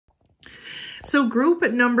So group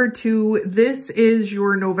number 2, this is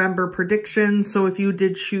your November prediction. So if you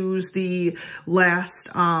did choose the last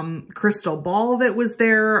crystal ball that was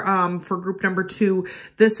there for group number 2,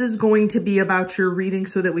 this is going to be about your reading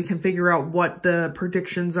so that we can figure out what the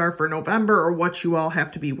predictions are for November or what you all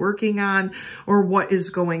have to be working on or what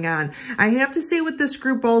is going on. I have to say with this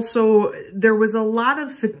group also, there was a lot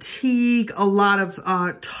of fatigue, a lot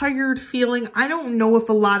of tired feeling. I don't know if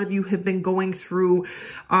a lot of you have been going through,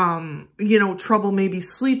 you know, trouble maybe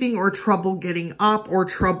sleeping or trouble getting up or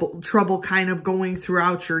trouble kind of going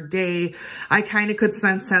throughout your day. I kind of could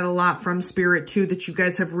sense that a lot from Spirit too, that you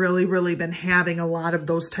guys have really been having a lot of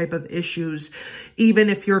those type of issues. Even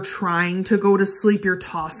if you're trying to go to sleep, you're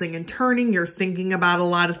tossing and turning, you're thinking about a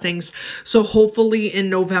lot of things. So hopefully in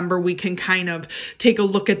November, we can kind of take a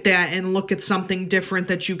look at that and look at something different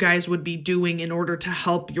that you guys would be doing in order to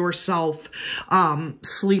help yourself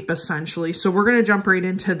sleep essentially. So we're going to jump right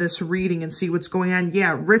into this reading and see what's going on.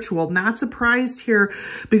 Yeah, ritual. Not surprised here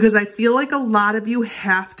because I feel like a lot of you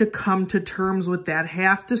have to come to terms with that,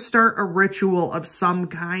 have to start a ritual of some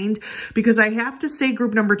kind, because I have to say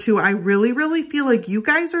group number 2, I really feel like you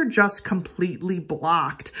guys are just completely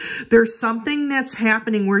blocked. There's something that's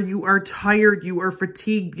happening where you are tired, you are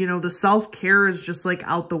fatigued, you know, the self-care is just like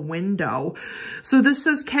out the window. So this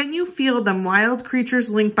says, can you feel them? Wild creatures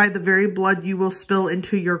linked by the very blood you will spill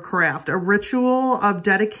into your craft. A ritual of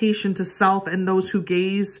dedication to self and those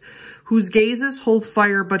whose gazes hold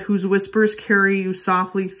fire, but whose whispers carry you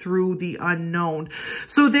softly through the unknown.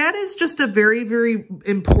 So that is just a very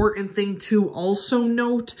important thing to also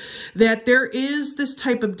note, that there is this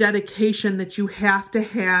type of dedication that you have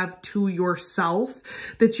to yourself,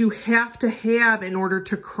 that you have to have in order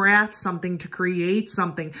to craft something, to create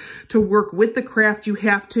something, to work with the craft. You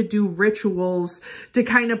have to do rituals to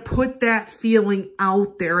kind of put that feeling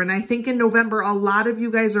out there. And I think in November, a lot of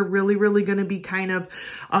you guys are really going to be kind of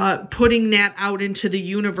putting that out into the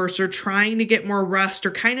universe, or trying to get more rest, or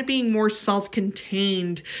kind of being more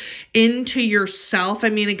self-contained into yourself. I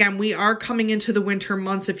mean, again, we are coming into the winter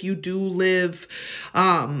months if you do live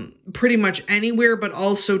pretty much anywhere, but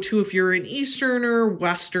also too, if you're an Easterner,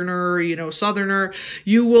 Westerner, you know, Southerner,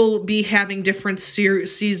 you will be having different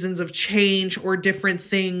seasons of change or different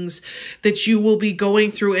things that you will be going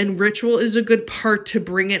through. And ritual is a good part to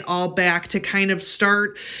bring it all back, to kind of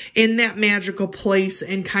start in that magical place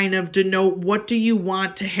and kind of denote, what do you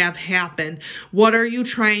want to have happen? What are you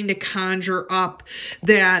trying to conjure up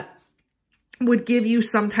that would give you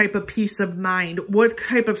some type of peace of mind? What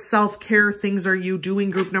type of self-care things are you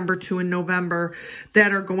doing, group number 2 in November,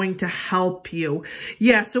 that are going to help you?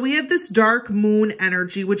 Yeah, so we have this dark moon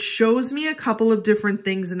energy, which shows me a couple of different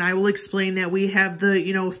things, and I will explain that. We have the,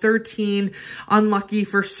 you know, 13, unlucky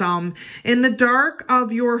for some. In the dark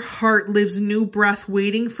of your heart lives new breath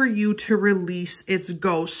waiting for you to release its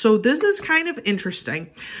ghost. So this is kind of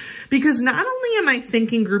interesting, because not only am I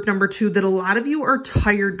thinking, group number 2, that a lot of you are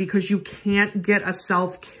tired because you can't get a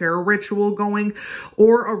self-care ritual going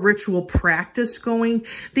or a ritual practice going.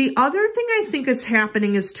 The other thing I think is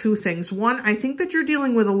happening is 2 things. One, I think that you're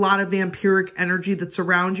dealing with a lot of vampiric energy that's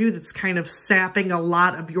around you, that's kind of sapping a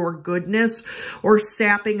lot of your goodness, or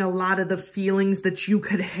sapping a lot of the feelings that you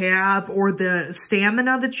could have, or the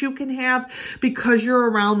stamina that you can have, because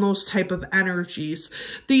you're around those type of energies.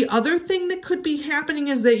 The other thing that could be happening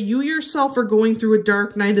is that you yourself are going through a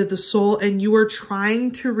dark night of the soul, and you are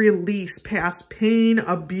trying to release past pain,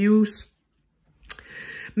 abuse,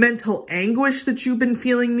 mental anguish that you've been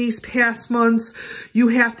feeling these past months. You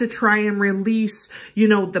have to try and release, you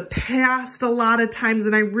know, the past a lot of times.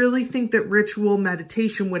 And I really think that ritual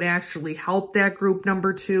meditation would actually help that, group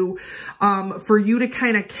number 2, for you to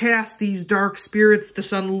kind of cast these dark spirits,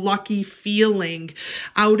 this unlucky feeling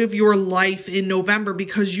out of your life in November,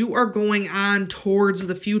 because you are going on towards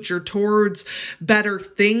the future, towards better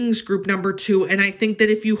things, group number 2. And I think that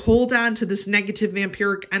if you hold on to this negative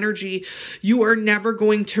vampiric energy, you are never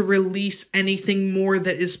going to release anything more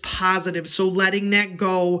that is positive. So letting that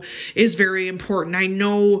go is very important. I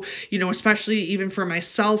know, you know, especially even for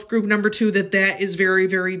myself, group number 2, that is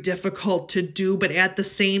very difficult to do. But at the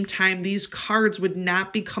same time, these cards would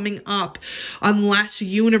not be coming up unless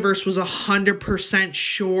universe was 100%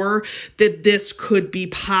 sure that this could be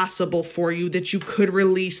possible for you, that you could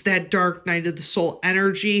release that dark night of the soul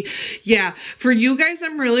energy. Yeah, for you guys,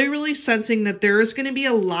 I'm really sensing that there is going to be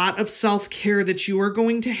a lot of self-care that you are going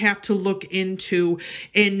going to have to look into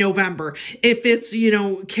in November. If it's, you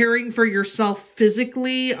know, caring for yourself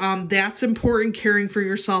physically, that's important. Caring for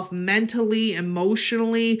yourself mentally,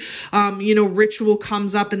 emotionally, you know, ritual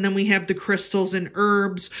comes up, and then we have the crystals and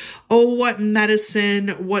herbs. Oh, what medicine,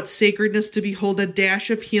 what sacredness to behold, a dash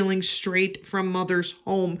of healing straight from mother's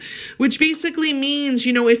home, which basically means,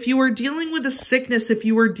 you know, if you are dealing with a sickness, if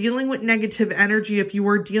you are dealing with negative energy, if you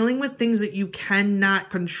are dealing with things that you cannot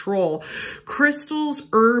control, crystals,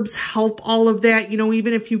 herbs help all of that. You know,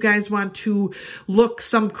 even if you guys want to look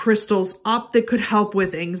some crystals up that could help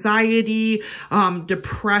with anxiety,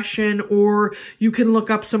 depression, or you can look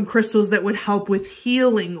up some crystals that would help with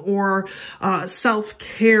healing or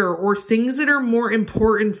self-care, or things that are more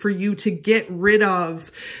important for you to get rid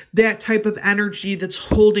of that type of energy that's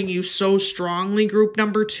holding you so strongly, group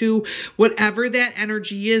number 2. Whatever that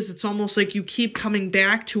energy is, it's almost like you keep coming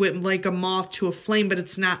back to it like a moth to a flame, but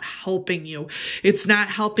it's not helping you. It's not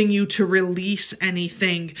helping you to release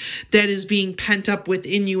anything that is being pent up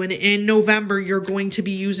within you. And in November, you're going to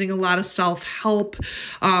be using a lot of self-help,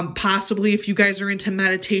 possibly if you guys are into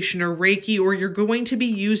meditation or Reiki, or you're going to be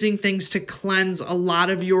using things to cleanse a lot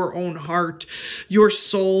of your own heart, your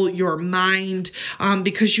soul, your mind,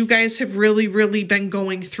 because you guys have really been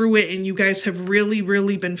going through it, and you guys have really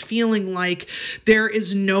been feeling like there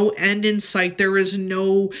is no end in sight. There is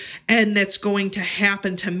no end that's going to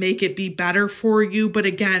happen to make it be better for you. But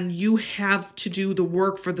again, you have to do the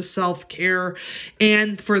work for the self-care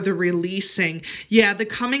and for the releasing. Yeah, the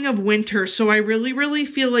coming of winter. So I really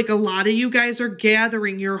feel like a lot of you guys are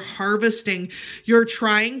gathering, you're harvesting, you're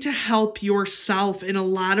trying to help yourself in a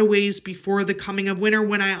lot of ways before the coming of winter,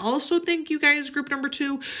 when I also think you guys, group number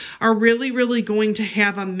 2, are really going to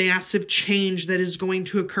have a massive change that is going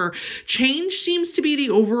to occur. Change seems to be the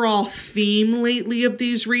overall theme lately of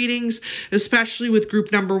these readings, especially with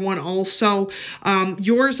group number 1 also.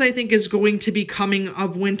 Yours, I think, is going to be coming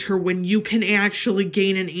of winter, when you can actually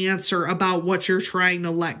gain an answer about what you're trying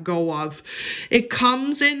to let go of. It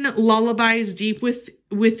comes in lullabies deep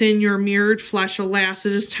within your mirrored flesh. Alas,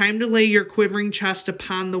 it is time to lay your quivering chest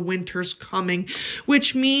upon the winter's coming,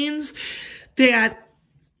 which means that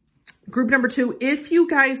group number 2, if you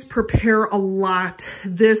guys prepare a lot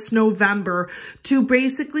this November to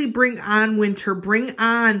basically bring on winter, bring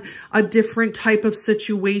on a different type of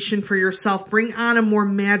situation for yourself, bring on a more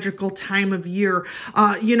magical time of year.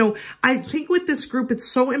 You know, I think with this group, it's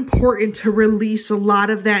so important to release a lot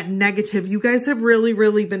of that negative. You guys have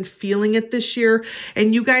really been feeling it this year,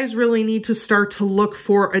 and you guys really need to start to look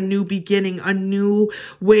for a new beginning, a new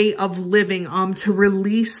way of living, to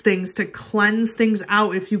release things, to cleanse things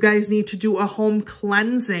out. If you guys need to do a home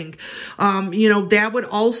cleansing, you know, that would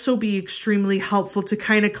also be extremely helpful to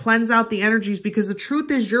kind of cleanse out the energies, because the truth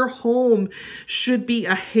is your home should be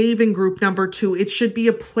a haven, group number 2. It should be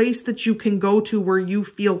a place that you can go to where you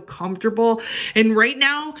feel comfortable. And right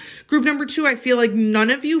now, group number 2, I feel like none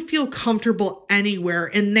of you feel comfortable anywhere.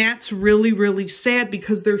 And that's really sad,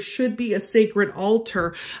 because there should be a sacred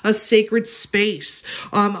altar, a sacred space,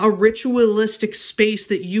 a ritualistic space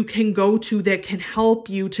that you can go to that can help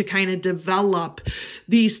you to kind of develop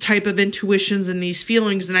these type of intuitions and these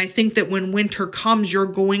feelings. And I think that when winter comes, you're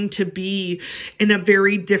going to be in a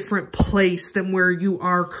very different place than where you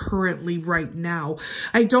are currently right now.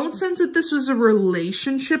 I don't sense that this was a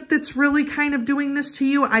relationship that's really kind of doing this to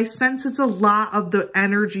you. I sense it's a lot of the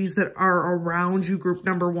energies that are around you, group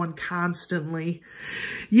number 1, constantly.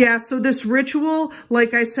 Yeah, so this ritual,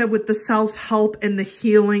 like I said, with the self-help and the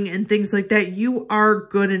healing and things like that, you are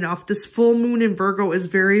good enough. This full moon in Virgo is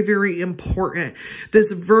very important.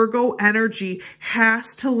 This Virgo energy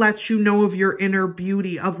has to let you know of your inner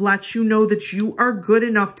beauty, of let you know that you are good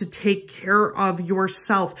enough to take care of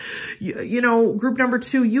yourself. You know, group number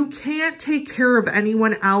 2, you can't take care of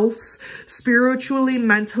anyone else spiritually,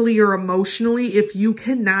 mentally, or emotionally if you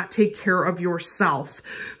cannot take care of yourself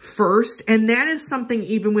first. And that is something,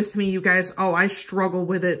 even with me, you guys, oh, I struggle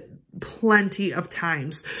with it plenty of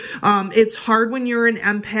times. It's hard when you're an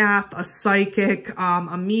empath, a psychic,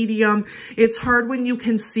 a medium. It's hard when you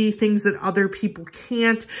can see things that other people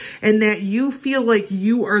can't, and that you feel like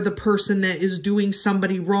you are the person that is doing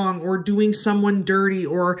somebody wrong, or doing someone dirty,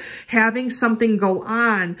 or having something go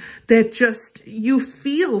on that just, you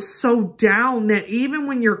feel so down that even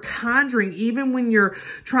when you're conjuring, even when you're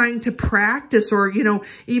trying to practice, or, you know,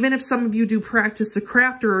 even if some of you do practice the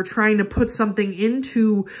craft or are trying to put something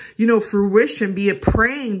into, you know, fruition, be it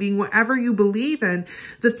praying, being whatever you believe in.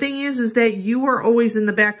 The thing is that you are always in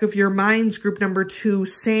the back of your minds, group number 2,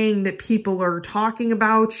 saying that people are talking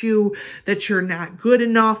about you, that you're not good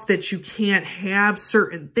enough, that you can't have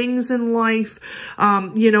certain things in life,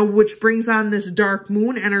 which brings on this dark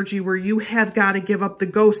moon energy where you have got to give up the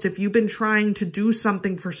ghost. If you've been trying to do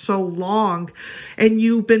something for so long and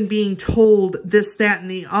you've been being told this, that, and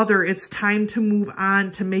the other, it's time to move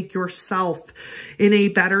on to make yourself in a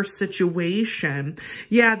better situation.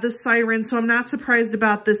 Yeah, the Siren. So I'm not surprised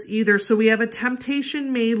about this either. So we have a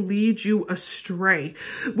temptation may lead you astray,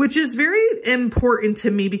 which is very important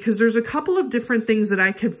to me because there's a couple of different things that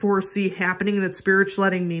I could foresee happening that Spirit's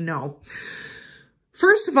letting me know.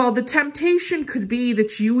 First of all, the temptation could be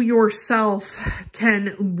that you yourself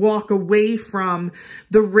can walk away from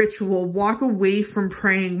the ritual, walk away from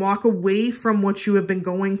praying, walk away from what you have been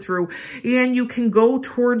going through, and you can go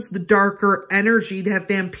towards the darker energy, that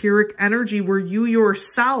vampiric energy where you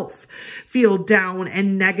yourself feel down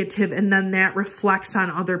and negative, and then that reflects on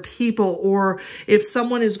other people. Or if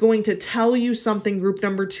someone is going to tell you something, group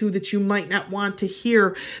number 2, that you might not want to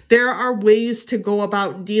hear, there are ways to go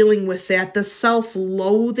about dealing with that. The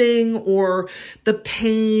self-loathing or the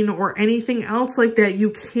pain or anything else like that,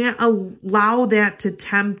 you can't allow that to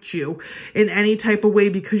tempt you in any type of way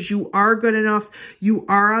because you are good enough. You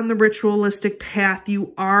are on the ritualistic path.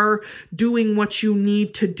 You are doing what you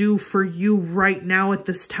need to do for you right now at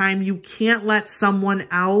this time. You can't let someone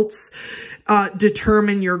else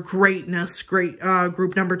determine your greatness,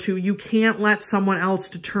 group number 2. You can't let someone else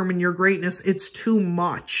determine your greatness. It's too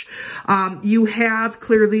much. You have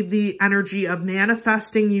clearly the energy of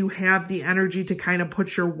manifesting. You have the energy to kind of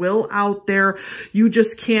put your will out there. You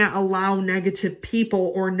just can't allow negative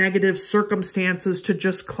people or negative circumstances to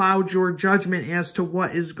just cloud your judgment as to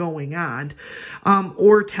what is going on,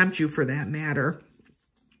 or tempt you for that matter.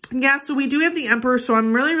 Yeah, so we do have the Emperor, so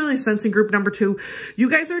I'm really sensing group number 2. You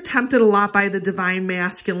guys are tempted a lot by the divine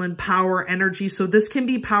masculine power energy. So this can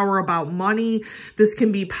be power about money. This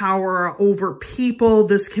can be power over people.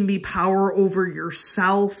 This can be power over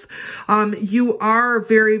yourself. You are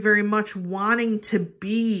very much wanting to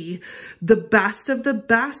be the best of the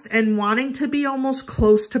best and wanting to be almost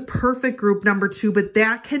close to perfect, group number 2, but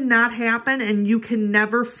that cannot happen, and you can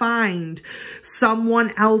never find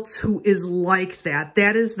someone else who is like that.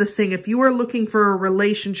 That is the thing. If you are looking for a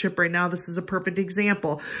relationship right now, this is a perfect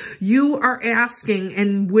example. You are asking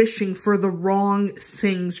and wishing for the wrong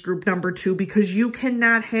things, group number 2, because you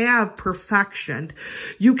cannot have perfection.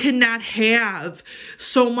 You cannot have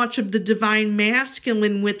so much of the divine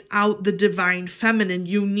masculine without the divine feminine.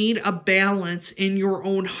 You need a balance in your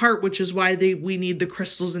own heart, which is why we need the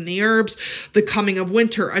crystals and the herbs, the coming of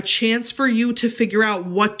winter, a chance for you to figure out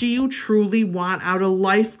what do you truly want out of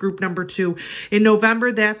life, group number 2. In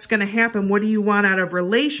November, that's going to happen. What do you want out of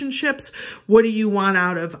relationships? What do you want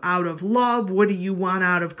out of love? What do you want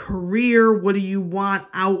out of career? What do you want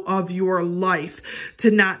out of your life to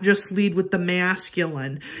not just lead with the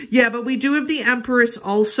masculine? Yeah, but we do have the Empress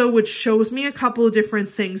also, which shows me a couple of different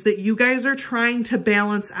things, that you guys are trying to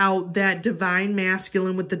balance out that divine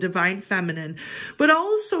masculine with the divine feminine, but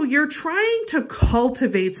also you're trying to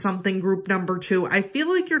cultivate something, group number 2. I feel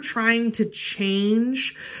like you're trying to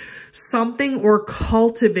change something or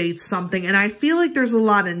cultivate something. And I feel like there's a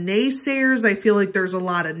lot of naysayers. I feel like there's a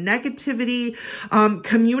lot of negativity.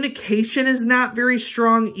 Communication is not very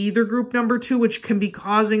strong either, group number 2, which can be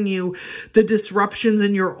causing you the disruptions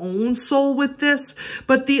in your own soul with this.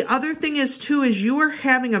 But the other thing is too, is you are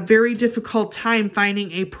having a very difficult time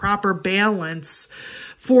finding a proper balance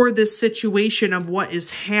for this situation of what is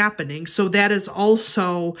happening. So that is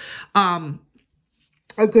also,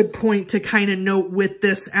 a good point to kind of note with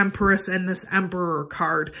this Empress and this Emperor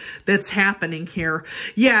card that's happening here.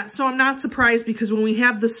 Yeah, so I'm not surprised, because when we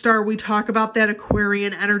have the Star, we talk about that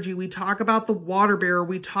Aquarian energy. We talk about the Water Bearer.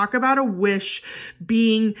 We talk about a wish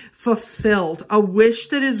being fulfilled, a wish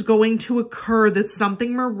that is going to occur, that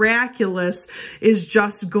something miraculous is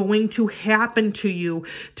just going to happen to you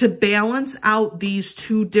to balance out these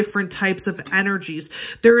two different types of energies.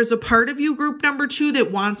 There is a part of you, group number 2,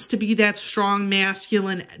 that wants to be that strong masculine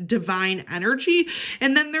divine energy,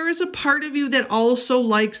 and then there is a part of you that also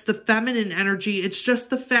likes the feminine energy. It's just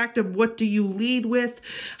the fact of what do you lead with,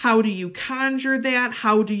 how do you conjure that,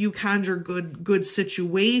 how do you conjure good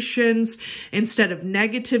situations instead of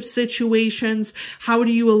negative situations, how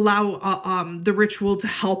do you allow the ritual to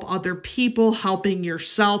help other people, helping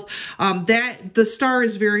yourself. That the Star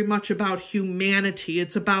is very much about humanity.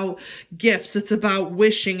 It's about gifts, it's about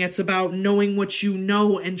wishing, it's about knowing what you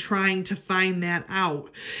know and trying to find that out. out.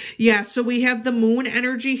 Yeah, so we have the moon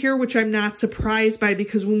energy here, which I'm not surprised by,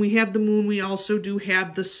 because when we have the moon, we also do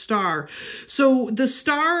have the star. So the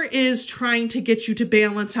star is trying to get you to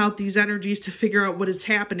balance out these energies to figure out what is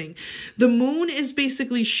happening. The moon is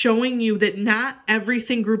basically showing you that not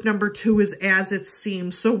everything, group number 2, is as it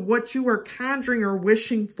seems. So what you are conjuring or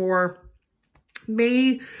wishing for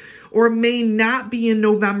may or may not be in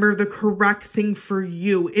November the correct thing for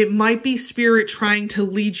you. It might be spirit trying to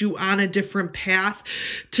lead you on a different path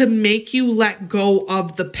to make you let go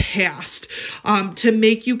of the past, to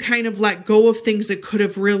make you kind of let go of things that could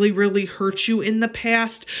have really, really hurt you in the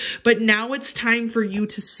past. But now it's time for you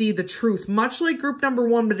to see the truth, much like group number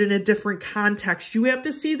 1, but in a different context. You have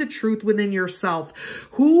to see the truth within yourself.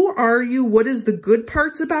 Who are you? What is the good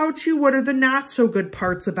parts about you? What are the not so good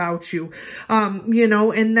parts about you? You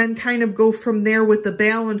know, and then kind of go from there with the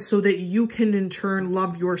balance so that you can in turn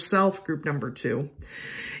love yourself, group number 2.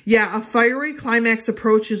 Yeah, a fiery climax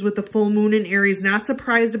approaches with the full moon in Aries. Not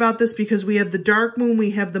surprised about this because we have the dark moon, we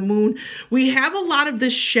have the moon. We have a lot of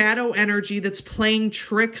this shadow energy that's playing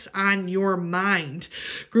tricks on your mind,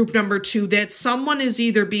 group number 2, that someone is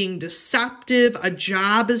either being deceptive, a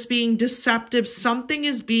job is being deceptive, something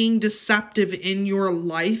is being deceptive in your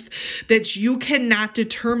life that you cannot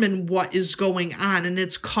determine what is going on. And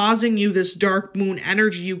it's causing you this dark moon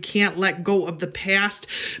energy. You can't let go of the past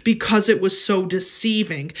because it was so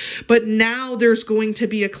deceiving. But now there's going to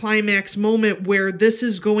be a climax moment where this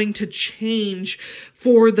is going to change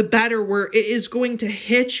for the better, where it is going to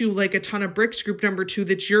hit you like a ton of bricks, group number 2,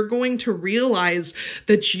 that you're going to realize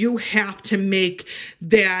that you have to make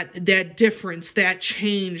that difference, that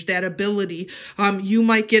change, that ability. You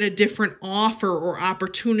might get a different offer or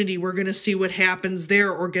opportunity. We're going to see what happens there,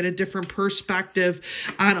 or get a different perspective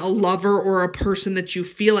on a lover or a person that you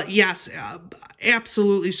feel it. Yes,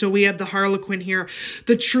 absolutely. So we have the Harlequin here.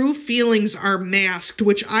 The true feelings are masked,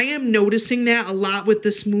 which I am noticing that a lot with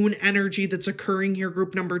this moon energy that's occurring here,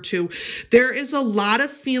 group number 2. There is a lot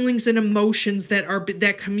of feelings and emotions that are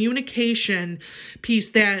that communication piece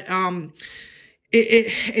that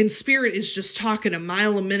and spirit is just talking a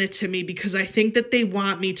mile a minute to me, because I think that they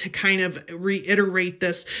want me to kind of reiterate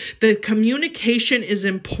this. The communication is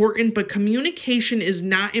important, but communication is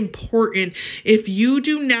not important if you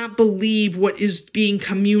do not believe what is being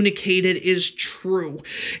communicated is true.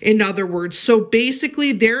 In other words, so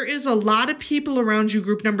basically there is a lot of people around you,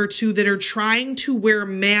 group number 2, that are trying to wear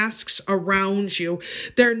masks around you.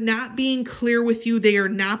 They're not being clear with you. They are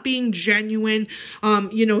not being genuine.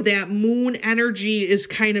 You know, that moon energy is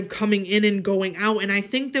kind of coming in and going out. And I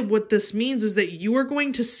think that what this means is that you are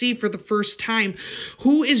going to see for the first time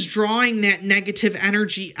who is drawing that negative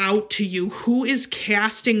energy out to you, who is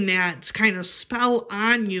casting that kind of spell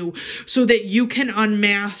on you, so that you can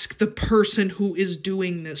unmask the person who is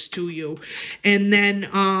doing this to you. And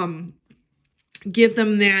then, give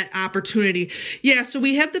them that opportunity. Yeah, so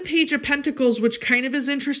we have the Page of Pentacles, which kind of is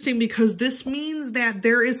interesting because this means that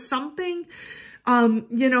there is something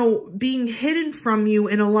you know, being hidden from you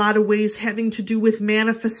in a lot of ways, having to do with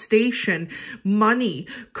manifestation, money,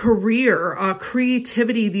 career,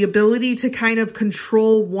 creativity, the ability to kind of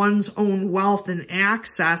control one's own wealth and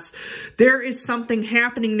access. There is something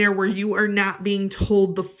happening there where you are not being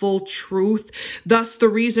told the full truth. Thus, the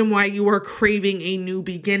reason why you are craving a new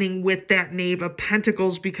beginning with that Knave of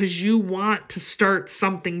Pentacles, because you want to start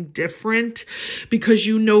something different, because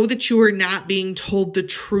you know that you are not being told the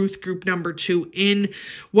truth, group number 2, in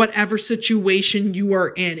whatever situation you are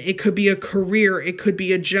in. It could be a career, it could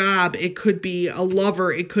be a job, it could be a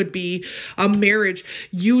lover, it could be a marriage.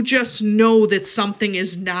 You just know that something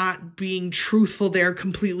is not being truthful there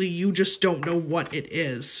completely. You just don't know what it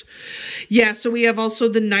is. Yeah, so we have also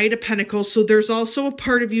the Knight of Pentacles. So there's also a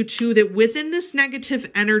part of you too that within this negative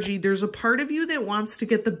energy, there's a part of you that wants to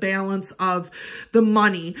get the balance of the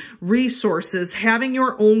money, resources, having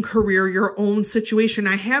your own career, your own situation.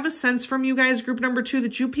 I have a sense from you guys, group number 2,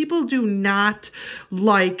 that you people do not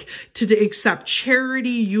like to accept charity.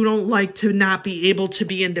 You don't like to not be able to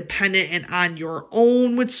be independent and on your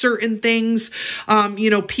own with certain things.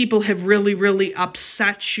 You know, people have really, really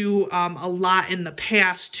upset you a lot in the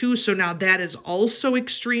past too. So now that is also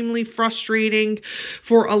extremely frustrating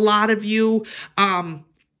for a lot of you.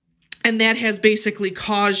 And that has basically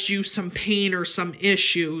caused you some pain or some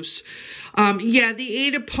issues. Yeah, the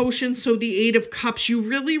Eight of Potions, so the Eight of Cups, you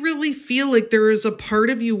really, really feel like there is a part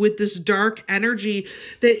of you with this dark energy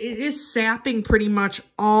that it is sapping pretty much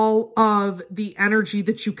all of the energy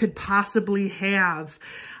that you could possibly have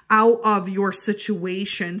out of your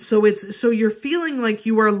situation. So you're feeling like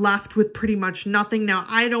you are left with pretty much nothing. Now,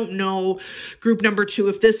 I don't know, group number 2,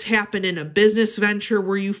 if this happened in a business venture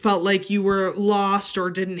where you felt like you were lost or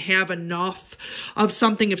didn't have enough of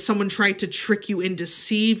something, if someone tried to trick you and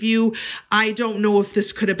deceive you. I don't know if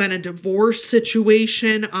this could have been a divorce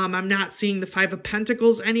situation. I'm not seeing the 5 of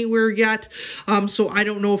Pentacles anywhere yet. So I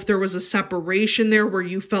don't know if there was a separation there where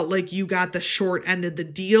you felt like you got the short end of the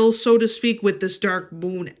deal, so to speak, with this dark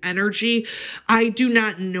moon energy. I do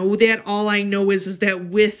not know that. All I know is that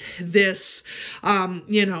with this,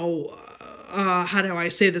 you know, how do I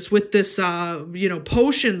say this? With this, you know,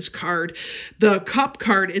 potions card, the cup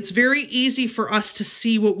card, it's very easy for us to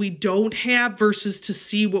see what we don't have versus to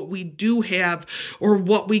see what we do have or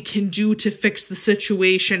what we can do to fix the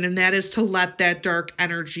situation. And that is to let that dark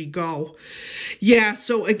energy go. Yeah.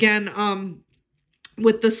 So again,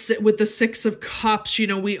 with the 6 of Cups, you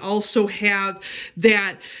know, we also have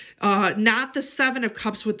that, not the 7 of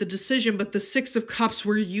Cups with the decision, but the 6 of Cups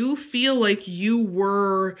where you feel like you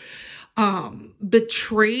were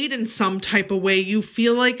betrayed in some type of way. You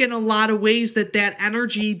feel like in a lot of ways that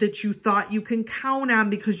energy that you thought you can count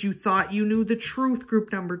on because you thought you knew the truth,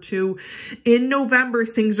 group number 2. In November,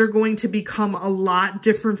 things are going to become a lot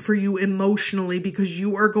different for you emotionally because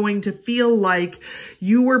you are going to feel like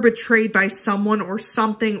you were betrayed by someone or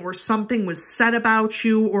something was said about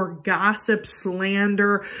you, or gossip,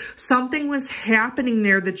 slander. Something was happening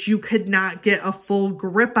there that you could not get a full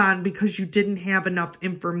grip on because you didn't have enough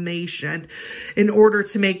information in order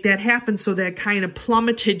to make that happen. So that kind of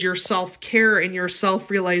plummeted your self-care and your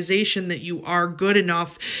self-realization that you are good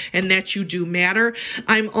enough and that you do matter.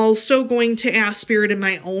 I'm also going to ask Spirit in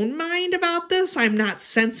my own mind about this. I'm not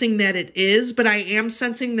sensing that it is, but I am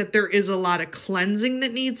sensing that there is a lot of cleansing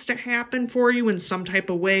that needs to happen for you in some type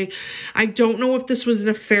of way. I don't know if this was an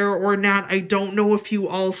affair or not. I don't know if you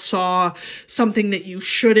all saw something that you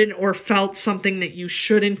shouldn't or felt something that you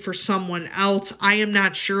shouldn't for someone else. I am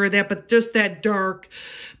not sure of that, but just that dark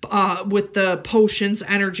with the potions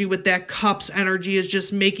energy, with that cups energy, is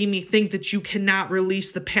just making me think that you cannot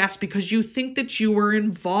release the past because you think that you were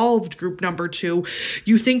involved, group number 2.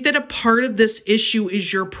 You think that a part of this issue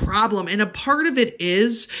is your problem, and a part of it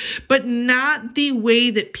is, but not the way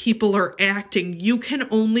that people are acting. You can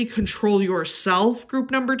only control yourself, group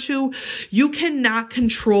number 2. You cannot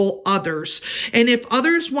control others. And if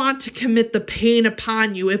others want to commit the pain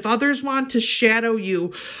upon you, if others want to shadow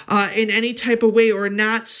you in any type of way or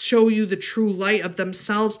not show you the true light of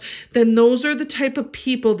themselves, then those are the type of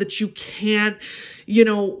people that you can't, you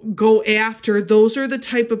know, go after. Those are the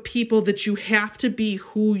type of people that you have to be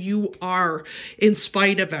who you are in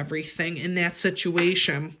spite of everything in that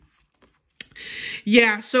situation.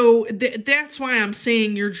 Yeah, so that's why I'm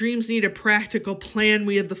saying your dreams need a practical plan.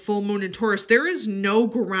 We have the full moon in Taurus. There is no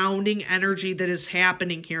grounding energy that is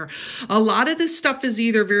happening here. A lot of this stuff is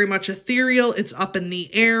either very much ethereal, it's up in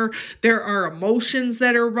the air, there are emotions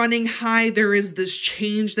that are running high, there is this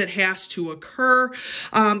change that has to occur.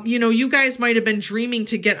 You know, you guys might have been dreaming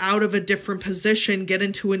to get out of a different position, get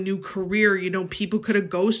into a new career. You know, people could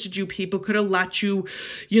have ghosted you, people could have let you,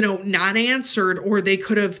 you know, not answered, or they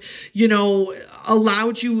could have, you know,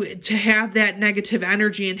 allowed you to have that negative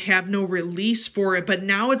energy and have no release for it. But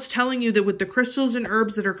now it's telling you that with the crystals and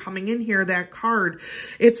herbs that are coming in here, that card,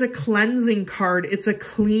 it's a cleansing card. It's a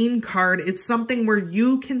clean card. It's something where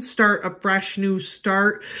you can start a fresh new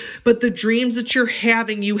start. But the dreams that you're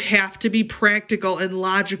having, you have to be practical and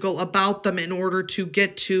logical about them in order to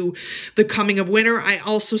get to the coming of winter. I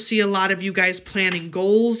also see a lot of you guys planning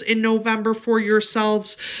goals in November for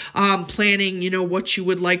yourselves, planning, you know, what you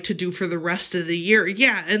would like to do for the rest of the year.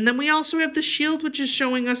 Yeah, and then we also have the shield, which is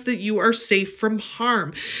showing us that you are safe from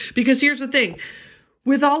harm. Because here's the thing.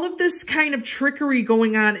 With all of this kind of trickery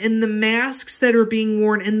going on and the masks that are being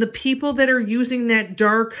worn and the people that are using that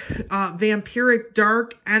dark, vampiric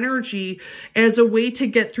dark energy as a way to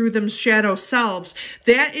get through them shadow selves,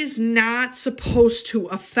 that is not supposed to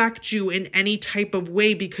affect you in any type of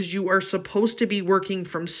way because you are supposed to be working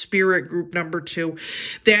from spirit, group number 2.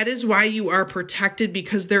 That is why you are protected,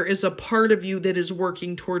 because there is a part of you that is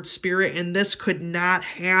working towards spirit, and this could not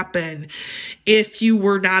happen if you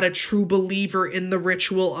were not a true believer in the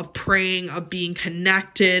ritual of praying, of being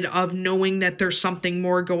connected, of knowing that there's something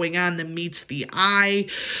more going on than meets the eye,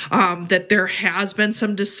 that there has been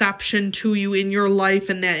some deception to you in your life,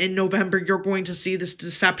 and that in November you're going to see this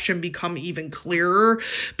deception become even clearer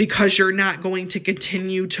because you're not going to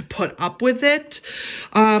continue to put up with it.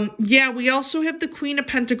 Yeah, we also have the Queen of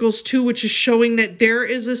Pentacles too, which is showing that there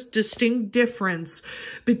is a distinct difference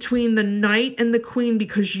between the Knight and the Queen,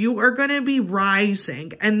 because you are going to be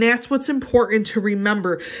rising, and that's what's important to remember.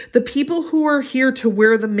 remember, the people who are here to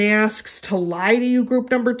wear the masks, to lie to you,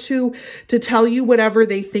 group number 2, to tell you whatever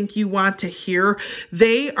they think you want to hear,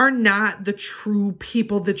 they are not the true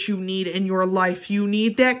people that you need in your life. You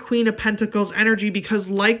need that Queen of Pentacles energy, because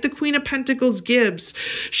like the Queen of Pentacles gives,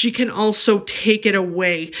 she can also take it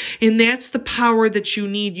away. And that's the power that you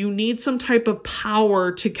need. You need some type of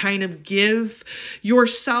power to kind of give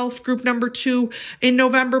yourself, group number 2, in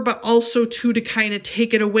November, but also to kind of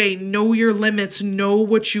take it away. Know your limits, know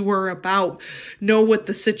what you are about, know what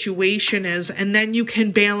the situation is, and then you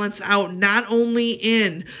can balance out not only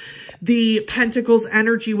in the Pentacles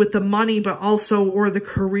energy with the money, but also, or the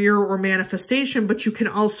career or manifestation, but you can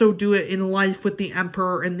also do it in life with the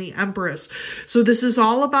Emperor and the Empress. So this is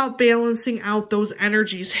all about balancing out those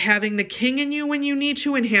energies, having the King in you when you need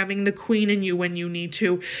to, and having the Queen in you when you need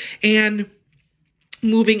to. And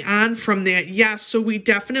moving on from that, yes, so we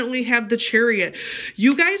definitely have the Chariot.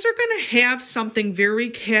 You guys are going to have something very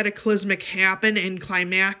cataclysmic happen and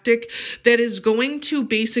climactic that is going to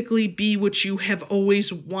basically be what you have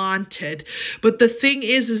always wanted. But the thing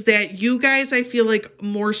is that you guys, I feel like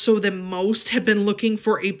more so than most, have been looking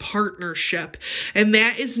for a partnership, and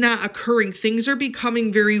that is not occurring. Things are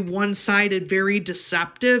becoming very one-sided, very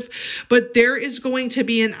deceptive, but there is going to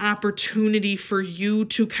be an opportunity for you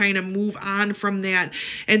to kind of move on from that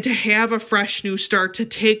and to have a fresh new start, to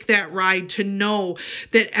take that ride, to know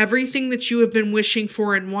that everything that you have been wishing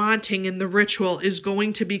for and wanting in the ritual is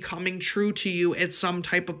going to be coming true to you at some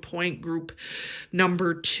type of point, group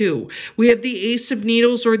number 2. We have the Ace of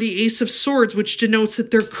Needles or the Ace of Swords, which denotes that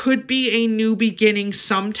there could be a new beginning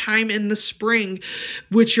sometime in the spring,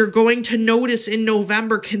 which you're going to notice in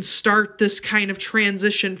November can start this kind of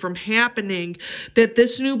transition from happening, that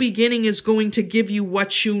this new beginning is going to give you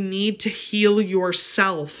what you need to heal yourself,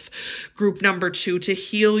 group number 2, to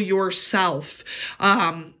heal yourself.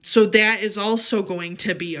 So that is also going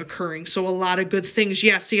to be occurring. So a lot of good things.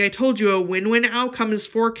 Yeah, see, I told you a win-win outcome is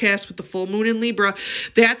forecast with the full moon in Libra.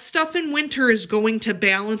 That stuff in winter is going to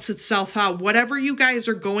balance itself out. Whatever you guys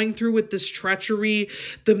are going through with this treachery,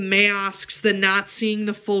 the masks, the not seeing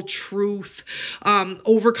the full truth,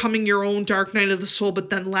 overcoming your own dark night of the soul, but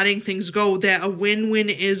then letting things go, that a win-win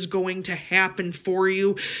is going to happen for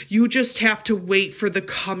you. You just have to wait for the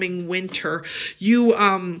coming winter. You,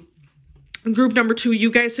 group number 2, you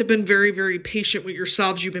guys have been very, very patient with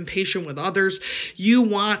yourselves. You've been patient with others. You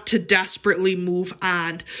want to desperately move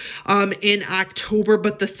on in October.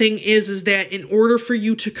 But the thing is that in order for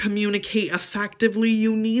you to communicate effectively,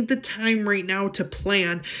 you need the time right now to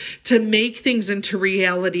plan, to make things into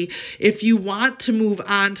reality. If you want to move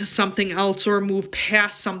on to something else or move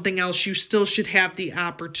past something else, you still should have the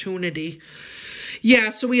opportunity.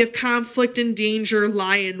 Yeah, so we have conflict and danger,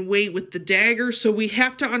 lie in wait with the dagger. So we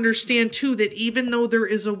have to understand too that even though there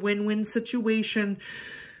is a win-win situation,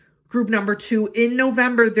 group number 2, in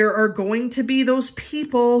November, there are going to be those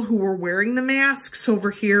people who are wearing the masks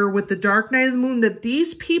over here with the dark night of the moon, that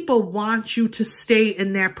these people want you to stay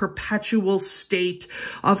in that perpetual state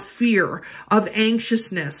of fear, of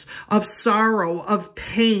anxiousness, of sorrow, of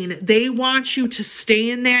pain. They want you to stay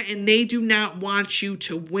in that, and they do not want you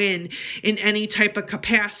to win in any type of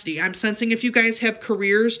capacity. I'm sensing if you guys have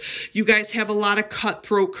careers, you guys have a lot of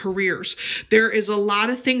cutthroat careers. There is a lot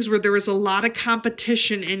of things where there is a lot of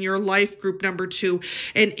competition in your life, group number 2.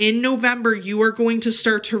 And in November, you are going to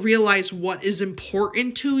start to realize what is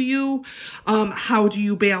important to you. How do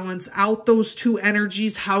you balance out those two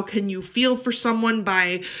energies? How can you feel for someone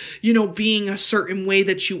by, you know, being a certain way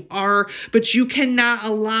that you are? But you cannot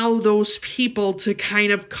allow those people to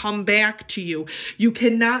kind of come back to you. You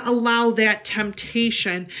cannot allow that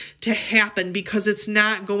temptation to happen, because it's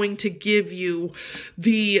not going to give you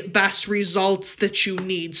the best results that you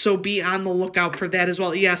need. So be on the lookout for that as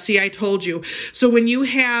well. Yeah, see, I told you. So when you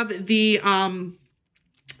have the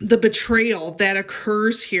betrayal that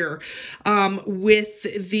occurs here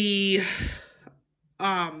with the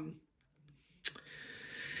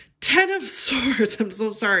 10 of Swords. I'm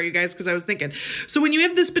so sorry, you guys, because I was thinking. So when you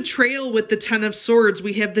have this betrayal with the 10 of Swords,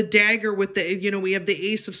 we have the dagger with the, you know, we have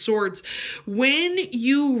the Ace of Swords. When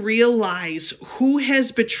you realize who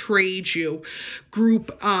has betrayed you,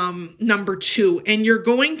 group number 2, and you're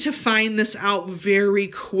going to find this out very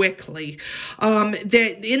quickly,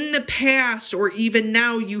 that in the past or even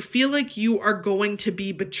now, you feel like you are going to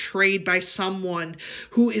be betrayed by someone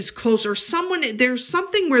who is close, or someone, there's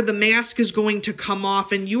something where the mask is going to come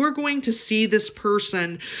off and you are are going to see this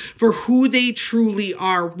person for who they truly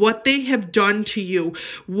are, what they have done to you,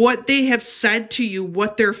 what they have said to you,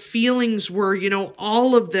 what their feelings were, you know,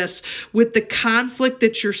 all of this with the conflict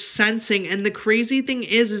that you're sensing. And the crazy thing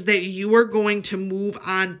is that you are going to move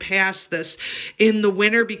on past this in the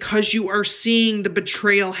winter because you are seeing the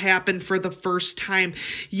betrayal happen for the first time.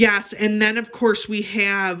 Yes. And then of course we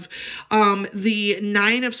have the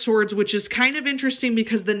Nine of Swords, which is kind of interesting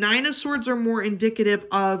because the Nine of Swords are more indicative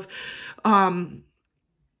of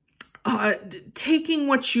taking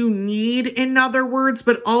what you need, in other words,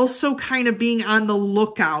 but also kind of being on the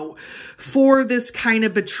lookout for this kind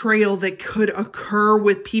of betrayal that could occur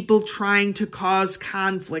with people trying to cause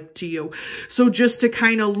conflict to you. So just to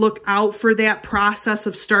kind of look out for that process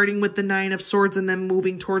of starting with the Nine of Swords and then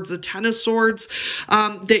moving towards the Ten of Swords,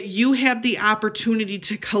 that you have the opportunity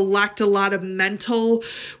to collect a lot of mental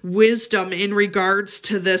wisdom in regards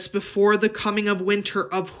to this before the coming of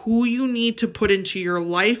winter of who you need to put into your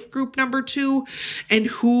life, group number 2, and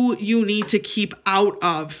who you need to keep out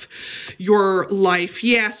of your life.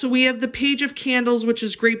 Yeah, so we have the Page of Candles, which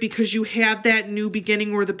is great because you have that new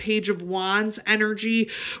beginning, or the Page of Wands energy,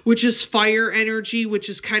 which is fire energy, which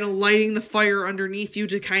is kind of lighting the fire underneath you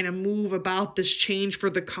to kind of move about this change for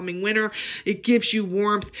the coming winter. It gives you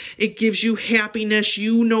warmth. It gives you happiness.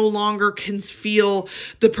 You no longer can feel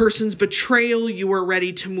the person's betrayal. You are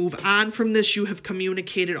ready to move on from this. You have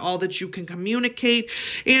communicated all that you can communicate.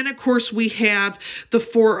 And of course, we have the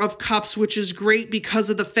Four of Cups, which is great because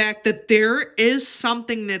of the fact that there is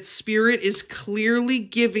something that Spirit is clearly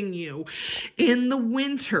giving you in the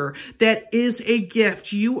winter that is a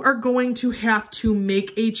gift. You are going to have to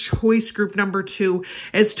make a choice, group number 2,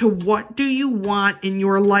 as to what do you want in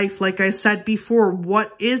your life. Like I said before,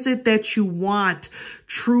 what is it that you want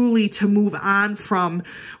truly to move on from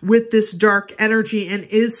with this dark energy? And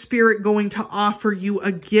is Spirit going to offer you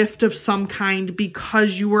a gift of some kind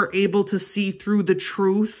because you are able to see through the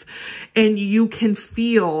truth and you can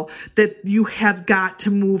feel that you have got to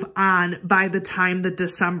move on by the time that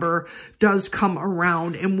December does come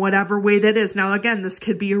around in whatever way that is? Now, again, this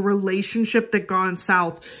could be a relationship that gone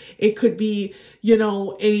south. It could be, you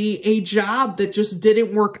know, a job that just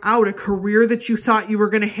didn't work out, a career that you thought you were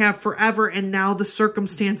going to have forever, and now the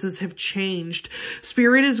circumstances have changed.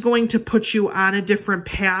 Spirit is going to put you on a different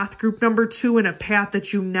path, group number 2, and a path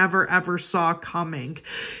that you never ever saw coming.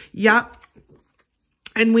 Yep.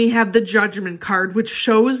 And we have the Judgment card, which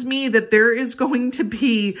shows me that there is going to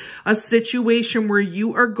be a situation where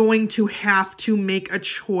you are going to have to make a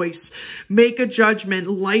choice, make a judgment,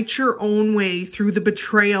 light your own way through the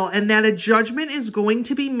betrayal, and that a judgment is going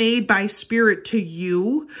to be made by Spirit to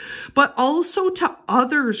you, but also to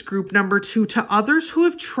others, group number 2, to others who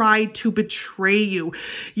have tried to betray you.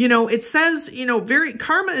 You know, it says, you know,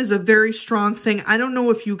 karma is a very strong thing. I don't know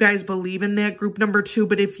if you guys believe in that, group number 2,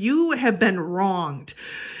 but if you have been wronged,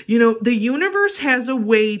 you know, the universe has a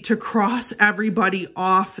way to cross everybody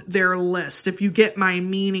off their list. If you get my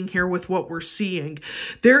meaning here with what we're seeing,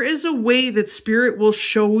 there is a way that Spirit will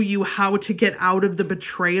show you how to get out of the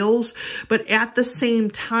betrayals, but at the same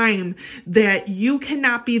time that you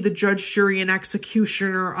cannot be the judge, jury, and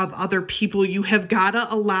executioner of other people. You have got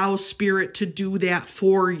to allow Spirit to do that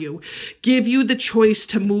for you. Give you the choice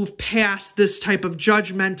to move past this type of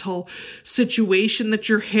judgmental situation that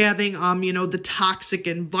you're having, you know, the toxic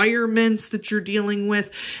environments that you're dealing with,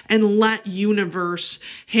 and let universe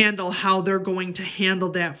handle how they're going to handle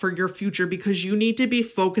that for your future, because you need to be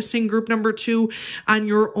focusing, group number 2, on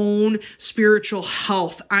your own spiritual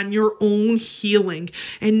health, on your own healing,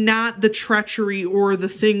 and not the treachery or the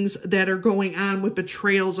things that are going on with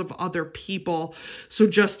betrayals of other people. So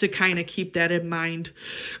just to kind of keep that in mind.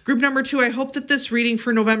 Group number 2, I hope that this reading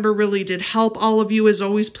for November really did help all of you. As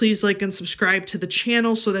always, please like and subscribe to the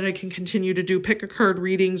channel so that I can continue to do pick a card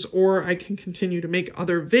readings, or I can continue to make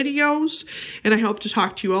other videos. And I hope to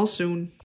talk to you all soon.